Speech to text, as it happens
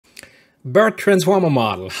BERT transformer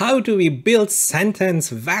model. How do we build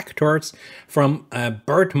sentence vectors from a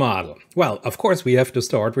BERT model? Well, of course, we have to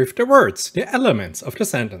start with the words, the elements of the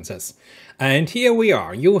sentences. And here we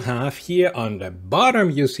are. You have here on the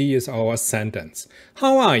bottom, you see is our sentence.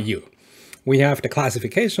 How are you? We have the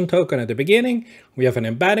classification token at the beginning, we have an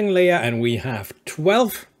embedding layer, and we have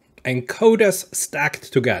 12 encoders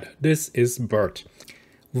stacked together. This is BERT.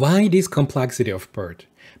 Why this complexity of BERT?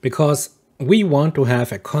 Because we want to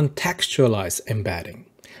have a contextualized embedding.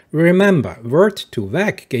 Remember,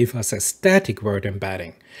 word2vec gave us a static word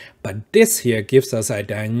embedding, but this here gives us a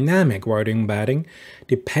dynamic word embedding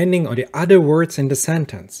depending on the other words in the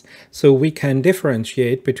sentence. So we can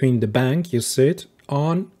differentiate between the bank you sit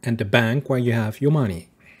on and the bank where you have your money.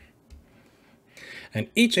 And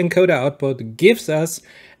each encoder output gives us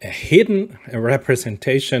a hidden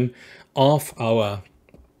representation of our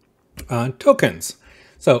tokens.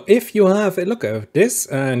 So if you have a look at this,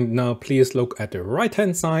 and now please look at the right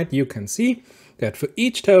hand side, you can see that for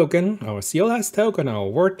each token, our CLS token, our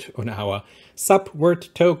word, and our sub-word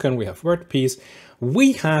token, we have word piece,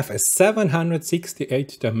 we have a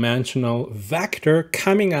 768 dimensional vector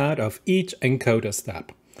coming out of each encoder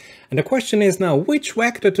step. And the question is now, which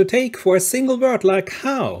vector to take for a single word, like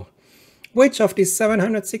how? Which of these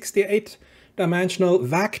 768 dimensional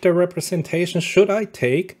vector representations should I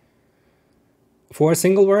take for a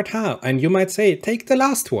single word how? And you might say, take the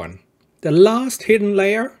last one, the last hidden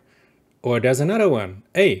layer, or there's another one.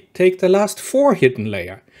 Hey, take the last 4 hidden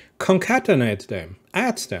layer, concatenate them,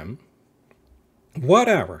 add them,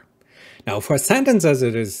 whatever. Now for sentences,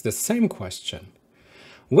 it is the same question.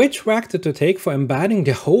 Which vector to take for embedding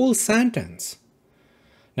the whole sentence?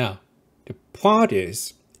 Now, the part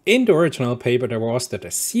is, in the original paper, there was that the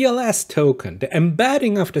CLS token, the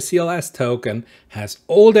embedding of the CLS token, has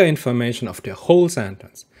all the information of the whole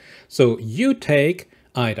sentence. So you take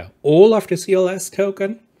either all of the CLS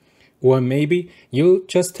token, or maybe you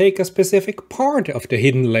just take a specific part of the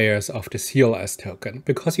hidden layers of the CLS token,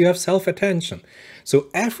 because you have self-attention. So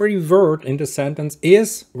every word in the sentence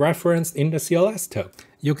is referenced in the CLS token.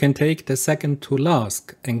 You can take the second to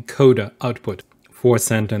last encoder output for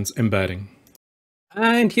sentence embedding.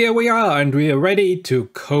 And here we are, and we are ready to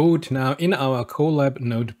code now in our Colab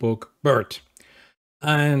notebook BERT.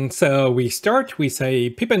 And so we start, we say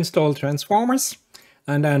pip install transformers,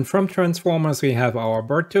 and then from transformers we have our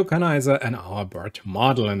BERT tokenizer and our BERT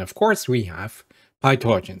model, and of course we have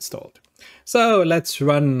PyTorch installed. So let's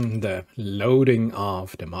run the loading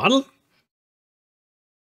of the model.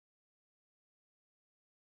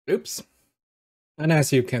 Oops. And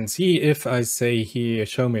as you can see, if I say here,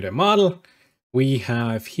 show me the model, we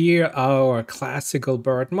have here our classical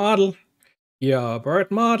BERT model, here our BERT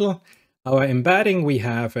model. Our embedding, we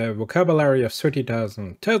have a vocabulary of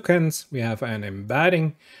 30,000 tokens. We have an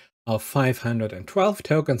embedding of 512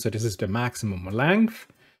 tokens, so this is the maximum length.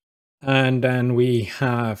 And then we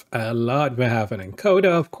have we have an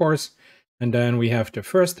encoder, of course. And then we have the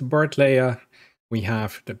first BERT layer. We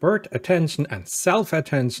have the BERT attention and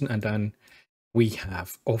self-attention, and then we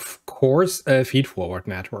have, of course, a feed-forward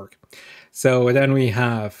network. So then we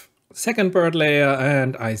have second BERT layer,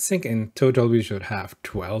 and I think in total we should have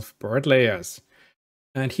 12 BERT layers.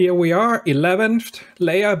 And here we are, 11th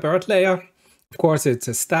layer, BERT layer. Of course, it's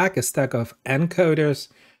a stack of encoders.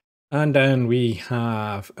 And then we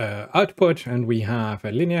have output, and we have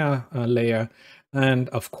a linear layer, and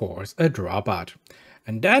of course a dropout.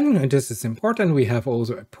 And then, and this is important, we have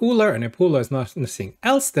also a pooler, and a pooler is nothing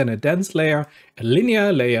else than a dense layer, a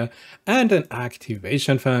linear layer, and an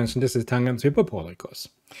activation function. This is tangent hyperbolicus.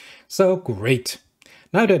 So great.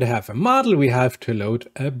 Now that I have a model, we have to load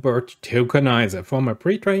a BERT tokenizer from a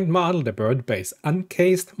pre-trained model, the BERT-based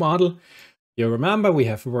uncased model. You remember we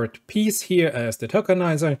have word piece here as the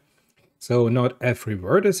tokenizer. So not every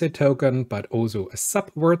word is a token, but also a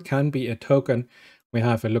subword can be a token. We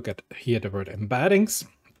have a look at here the word embeddings.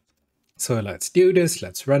 So let's do this,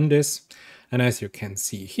 let's run this. And as you can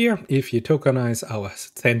see here, if you tokenize our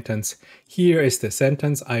sentence, here is the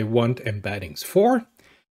sentence I want embeddings for.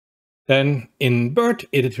 Then in BERT,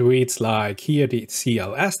 it reads like here the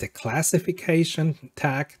CLS, the classification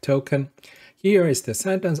tag token. Here is the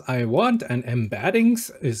sentence I want, and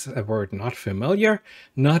embeddings is a word not familiar,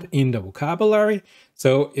 not in the vocabulary.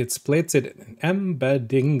 So it splits it in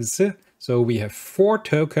embeddings. So we have 4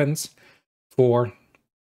 tokens for,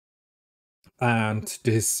 and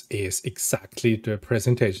this is exactly the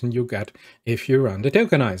presentation you get if you run the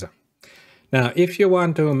tokenizer. Now, if you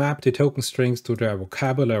want to map the token strings to their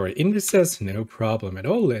vocabulary indices, no problem at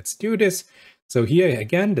all. Let's do this. So here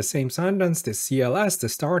again, the same sentence, the CLS, the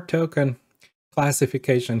start token,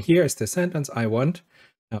 classification. Here is the sentence I want.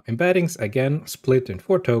 Now embeddings again split in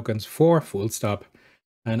 4 tokens, 4 full stop,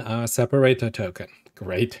 and our separator token.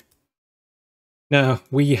 Great. Now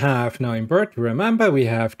we have now in BERT, remember we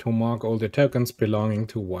have to mark all the tokens belonging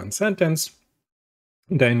to one sentence.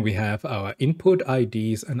 Then we have our input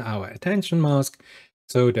IDs and our attention mask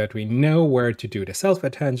so that we know where to do the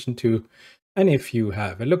self-attention to. And if you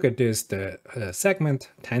have a look at this, the segment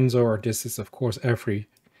tensor, this is of course every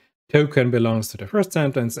token belongs to the first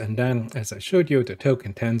sentence. And then as I showed you, the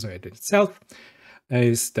token tensor itself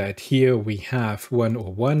is that here we have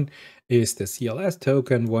 101 is the CLS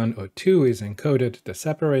token, 102 is encoded, the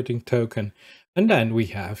separating token. And then we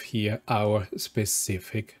have here our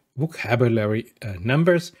specific vocabulary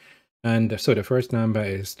numbers. And so the first number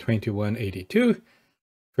is 2182.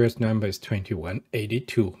 First number is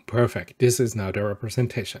 2182. Perfect. This is now the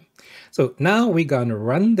representation. So now we're going to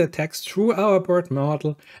run the text through our BERT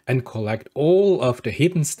model and collect all of the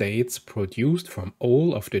hidden states produced from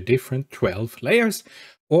all of the different 12 layers.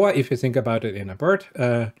 Or if you think about it in a BERT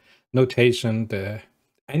notation, the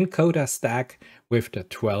encoder stack with the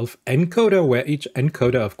 12 encoder, where each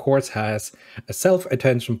encoder of course has a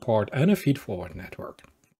self-attention part and a feed-forward network.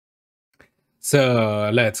 So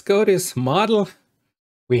let's go this model.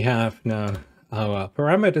 We have now our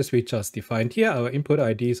parameters we just defined here, our input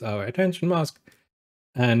IDs, our attention mask,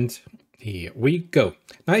 and here we go.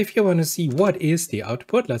 Now if you want to see what is the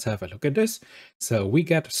output, let's have a look at this. So we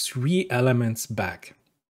get 3 elements back.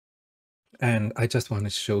 And I just want to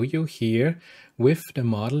show you here with the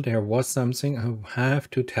model, there was something I have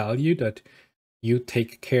to tell you that you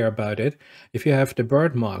take care about it. If you have the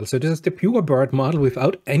BERT model, so this is the pure BERT model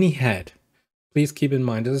without any head. Please keep in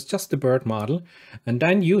mind, this is just the BERT model. And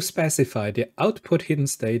then you specify the output hidden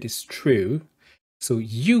state is true. So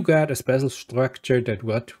you got a special structure that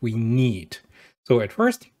what we need. So at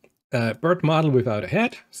first, BERT model without a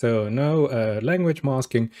head, so no language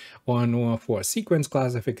masking or no for sequence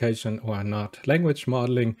classification or not language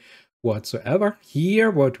modeling whatsoever. Here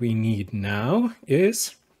what we need now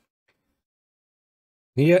is,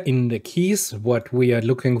 here in the keys, what we are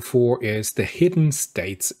looking for is the hidden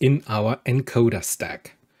states in our encoder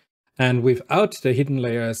stack. And without the hidden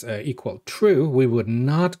layers equal true, we would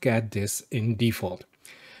not get this in default.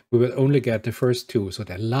 We will only get the first 2. So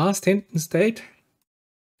the last hidden state,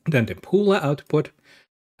 then the pooler output,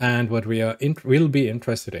 and what we will be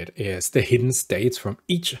interested in is the hidden states from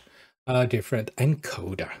each different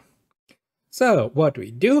encoder. So what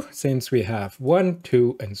we do, since we have 1,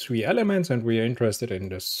 2, and 3 elements, and we are interested in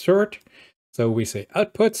the third, so we say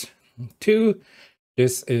output 2.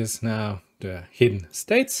 This is now the hidden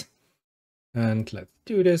states, and let's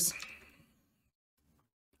do this.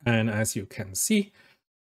 And as you can see,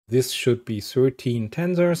 this should be 13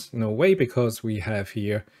 tensors. No way, because we have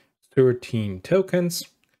here 13 tokens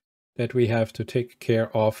that we have to take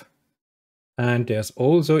care of. And there's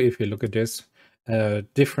also, if you look at this, a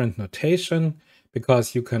different notation,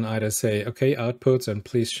 because you can either say, okay, outputs, and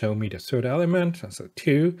please show me the third element, so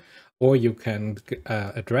 2, or you can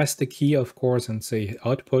address the key, of course, and say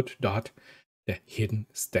output dot the hidden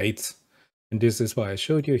states. And this is why I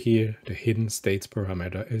showed you here, the hidden states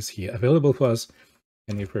parameter is here available for us.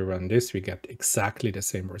 And if we run this, we get exactly the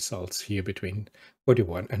same results here between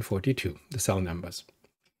 41 and 42, the cell numbers.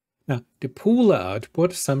 Now, the pooler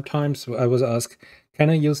output, sometimes I was asked, can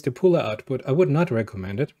I use the pooler output? I would not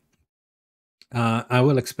recommend it. I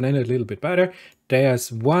will explain it a little bit better.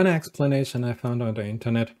 There's one explanation I found on the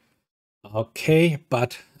internet. Okay,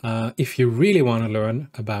 but if you really want to learn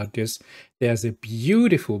about this, there's a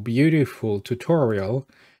beautiful, beautiful tutorial.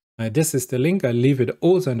 This is the link. I'll leave it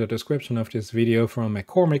also in the description of this video from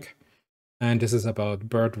McCormick. And this is about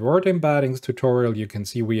BERT WORD Embeddings tutorial. You can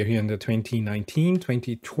see we are here in the 2019,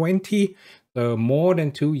 2020, so more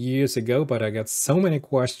than 2 years ago, but I got so many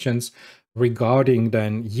questions regarding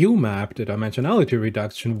then UMAP, the dimensionality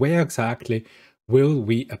reduction. Where exactly will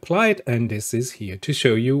we apply it? And this is here to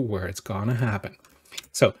show you where it's gonna happen.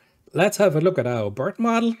 So let's have a look at our BERT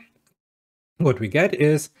model. What we get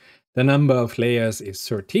is the number of layers is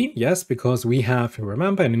 13. Yes, because we have,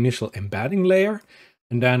 remember, an initial embedding layer.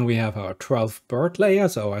 And then we have our 12 BERT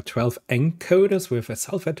layers, or our 12 encoders with a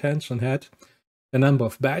self-attention head. The number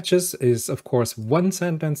of batches is, of course, 1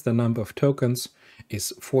 sentence. The number of tokens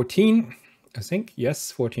is 14, I think.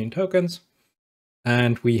 Yes, 14 tokens.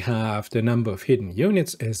 And we have the number of hidden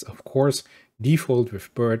units is, of course, default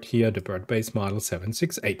with BERT here, the BERT base model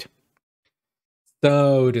 768.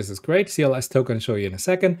 So this is great. CLS token, show you in a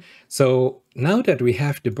second. So now that we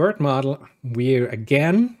have the BERT model, we're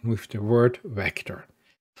again with the word vector.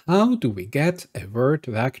 How do we get a word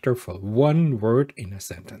vector for one word in a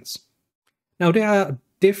sentence? Now there are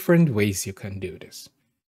different ways you can do this.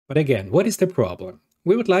 But again, what is the problem?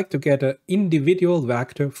 We would like to get an individual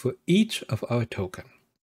vector for each of our token.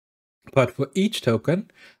 But for each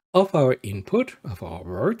token of our input, of our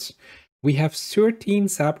words, we have 13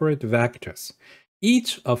 separate vectors,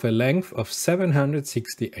 each of a length of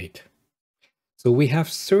 768. So we have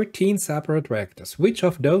 13 separate vectors. Which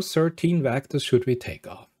of those 13 vectors should we take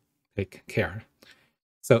care?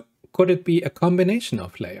 So could it be a combination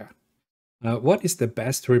of layers? What is the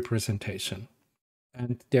best representation?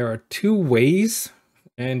 And there are two ways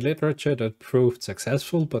in literature that proved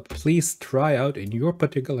successful, but please try out in your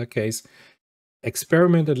particular case,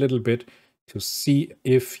 experiment a little bit to see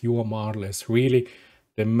if your model is really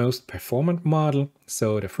the most performant model.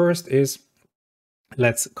 So the first is,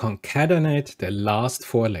 let's concatenate the last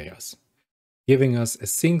 4 layers, giving us a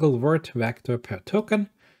single word vector per token.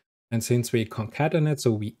 And since we concatenate,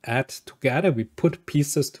 so we add together, we put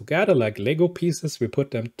pieces together like Lego pieces, we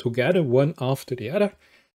put them together one after the other.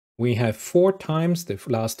 We have 4 times the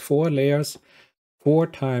last 4 layers, 4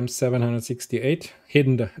 times 768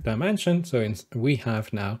 hidden dimension. So we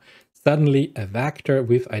have now suddenly a vector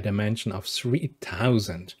with a dimension of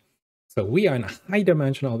 3000. So we are in a high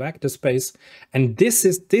dimensional vector space. And this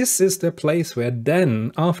is the place where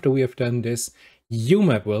then, after we have done this,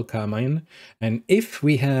 UMAP will come in, and if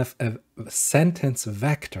we have a sentence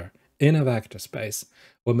vector in a vector space,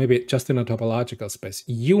 or maybe just in a topological space,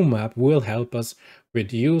 UMAP will help us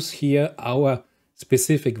reduce here our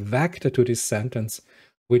specific vector to this sentence,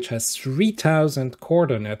 which has 3000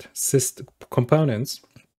 coordinate components,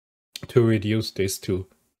 to reduce this to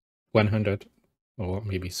 100 or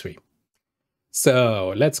maybe 3.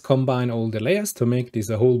 So let's combine all the layers to make this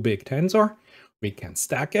a whole big tensor. We can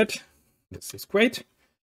stack it. This is great.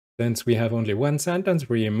 Since we have only one sentence,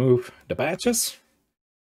 we remove the batches.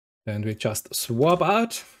 Then we just swap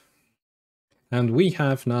out. And we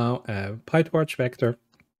have now a PyTorch vector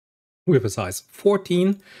with a size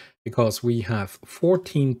 14, because we have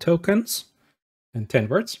 14 tokens and 10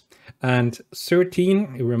 words. And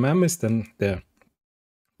 13, remember, is then the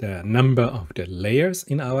number of the layers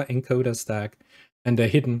in our encoder stack. And the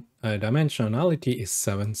hidden dimensionality is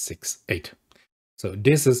 768. So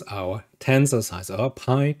this is our tensor size, our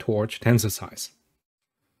PyTorch tensor size.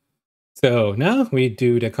 So now we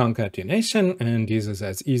do the concatenation, and this is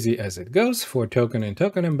as easy as it goes. For token and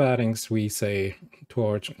token embeddings, we say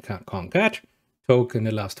torch concat, token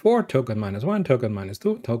the last 4, token -1, token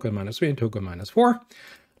 -2, token -3, and token -4.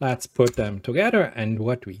 Let's put them together, and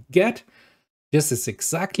what we get, this is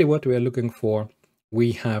exactly what we are looking for.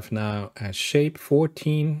 We have now a shape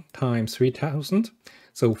 14 times 3000.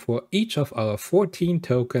 So for each of our 14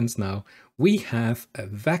 tokens now, we have a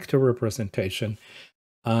vector representation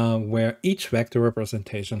where each vector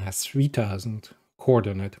representation has 3000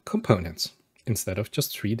 coordinate components instead of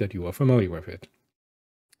just 3 that you are familiar with it.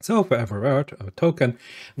 So for every word or token,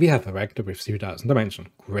 we have a vector with 3000 dimension.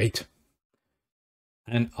 Great.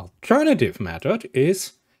 An alternative method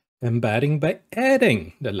is embedding by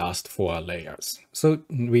adding the last 4 layers. So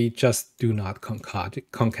we just do not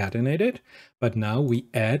concatenate it, but now we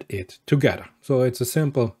add it together. So it's a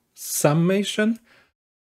simple summation.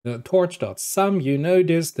 The torch.sum, you know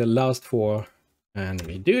this, the last 4, and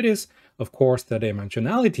we do this. Of course, the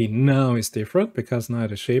dimensionality now is different, because now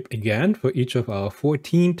the shape, again, for each of our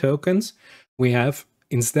 14 tokens, we have,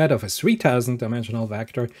 instead of a 3000 dimensional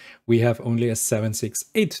vector, we have only a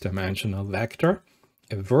 768 dimensional vector.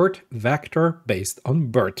 A word vector based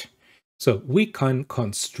on BERT. So we can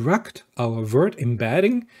construct our word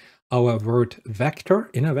embedding, our word vector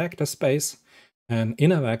in a vector space. And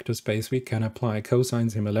in a vector space, we can apply cosine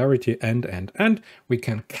similarity and. We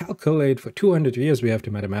can calculate for 200 years. We have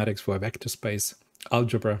the mathematics for a vector space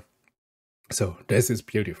algebra. So this is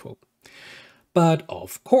beautiful. But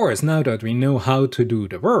of course, now that we know how to do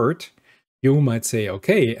the word, you might say,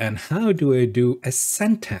 okay, and how do I do a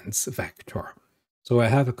sentence vector? So I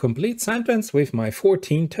have a complete sentence with my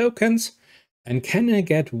 14 tokens, and can I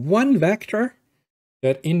get one vector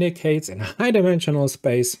that indicates in a high dimensional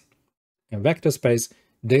space, a vector space,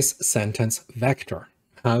 this sentence vector?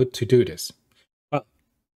 How to do this? Well,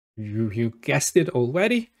 you guessed it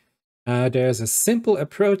already. There's a simple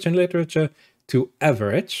approach in literature to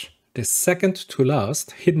average the second to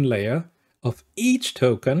last hidden layer of each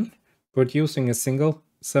token, producing a single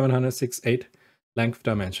 768 length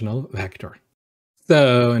dimensional vector.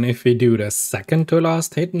 So, and if we do the second to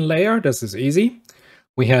last hidden layer, this is easy.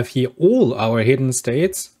 We have here all our hidden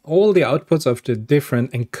states, all the outputs of the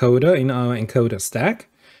different encoder in our encoder stack.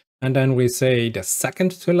 And then we say the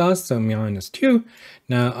second to last, so -2.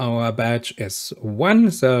 Now our batch is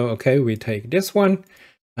 1, so okay, we take this one.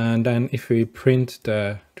 And then if we print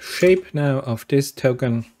the shape now of this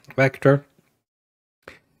token, vector,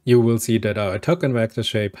 you will see that our token vector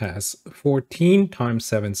shape has 14 times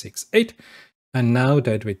 768. And now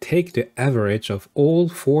that we take the average of all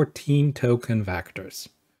 14 token vectors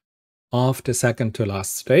of the second to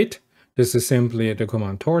last state, this is simply the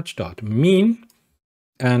command torch.mean.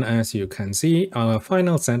 And as you can see, our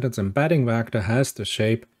final sentence embedding vector has the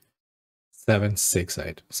shape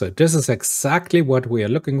 768. So this is exactly what we are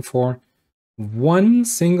looking for. One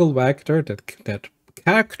single vector that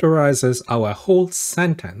characterizes our whole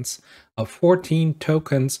sentence of 14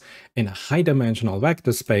 tokens in a high-dimensional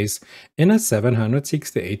vector space in a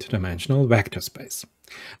 768-dimensional vector space.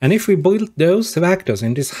 And if we build those vectors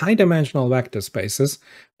in these high-dimensional vector spaces,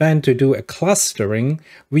 then to do a clustering,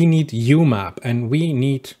 we need UMAP and we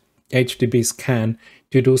need HDB scan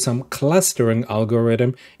to do some clustering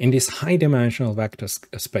algorithm in these high-dimensional vector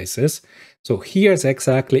spaces. So here's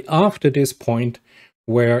exactly after this point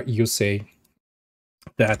where you say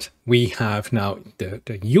that we have now the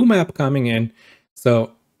UMAP coming in.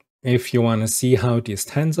 So if you want to see how this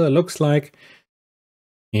tensor looks like,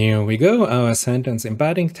 here we go. Our sentence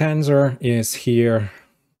embedding tensor is here,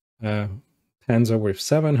 tensor with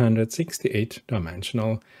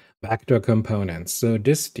 768-dimensional vector components. So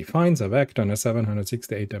this defines a vector in a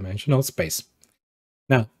 768-dimensional space.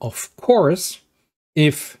 Now, of course,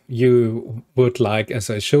 if you would like, as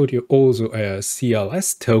I showed you, also a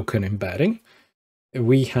CLS token embedding,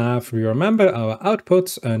 we remember our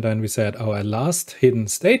outputs, and then we said our last hidden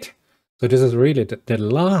state. So this is really the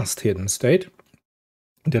last hidden state,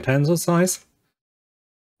 the tensor size.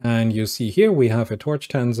 And you see here we have a torch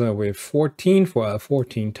tensor with 14 for our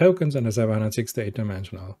 14 tokens and a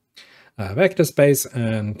 768-dimensional vector space,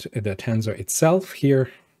 and the tensor itself here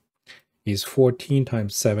is 14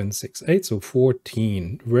 times 768, so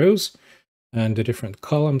 14 rows, and the different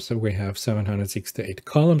columns. So we have 768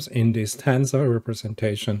 columns in this tensor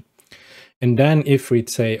representation. And then if we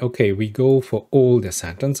say, okay, we go for all the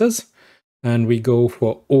sentences and we go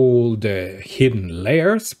for all the hidden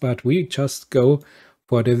layers, but we just go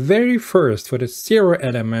for the very first, for the 0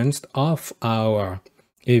 elements of our,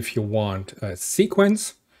 if you want, a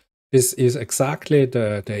sequence. This is exactly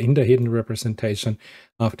the in the hidden representation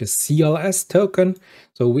of the CLS token.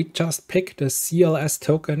 So we just pick the CLS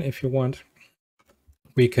token if you want.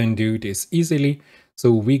 We can do this easily.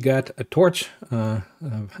 So we get a torch,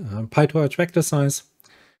 PyTorch vector size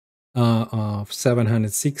of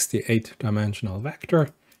 768-dimensional vector.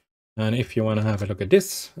 And if you want to have a look at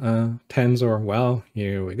this tensor, well,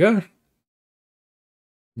 here we go.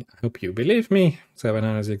 I hope you believe me,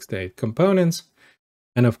 768 components.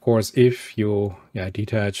 And of course, if you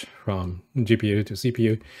detach from GPU to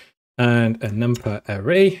CPU and a NumPy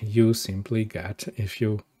array, you simply get, if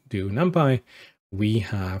you do NumPy, we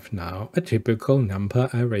have now a typical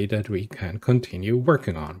NumPy array that we can continue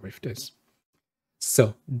working on with this.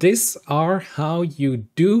 So these are how you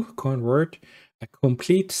do convert a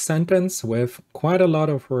complete sentence with quite a lot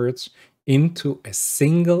of words into a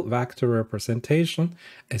single vector representation,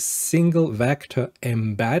 a single vector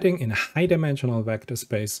embedding in a high-dimensional vector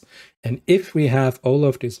space. And if we have all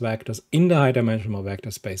of these vectors in the high-dimensional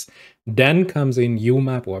vector space, then comes in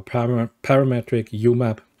UMAP or parametric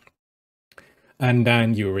UMAP. And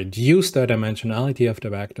then you reduce the dimensionality of the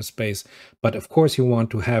vector space. But of course, you want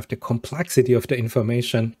to have the complexity of the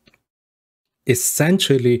information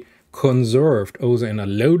essentially conserved also in a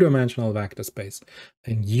low-dimensional vector space.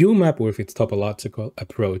 And UMAP, with its topological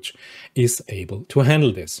approach, is able to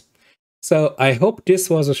handle this. So I hope this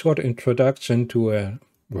was a short introduction to a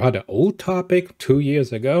rather old topic 2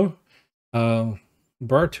 years ago.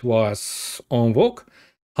 BERT was en vogue.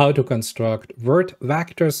 How to construct WORD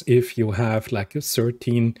vectors if you have like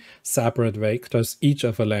 13 separate vectors, each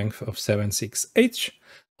of a length of 76H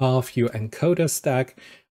of your encoder stack.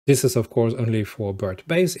 This is of course only for BERT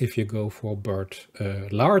base. If you go for BERT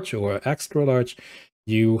large or extra large,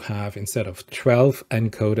 you have, instead of 12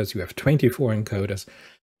 encoders, you have 24 encoders.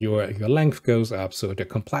 Your length goes up, so the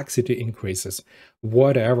complexity increases,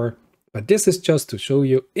 whatever. But this is just to show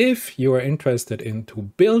you, if you are interested in to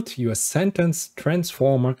build your sentence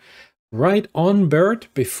transformer right on BERT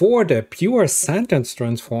before the pure sentence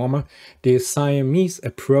transformer, the Siamese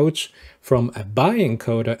approach from a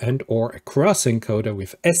bi-encoder and or a cross-encoder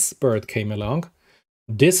with SBERT came along.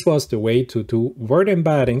 This was the way to do WORD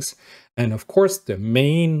embeddings. And of course, the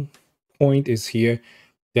main point is here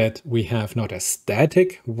that we have not a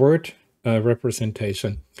static word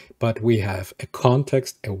representation, but we have a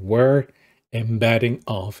context-aware embedding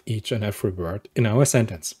of each and every word in our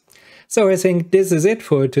sentence. So I think this is it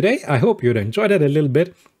for today. I hope you enjoyed it a little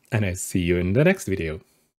bit, and I see you in the next video.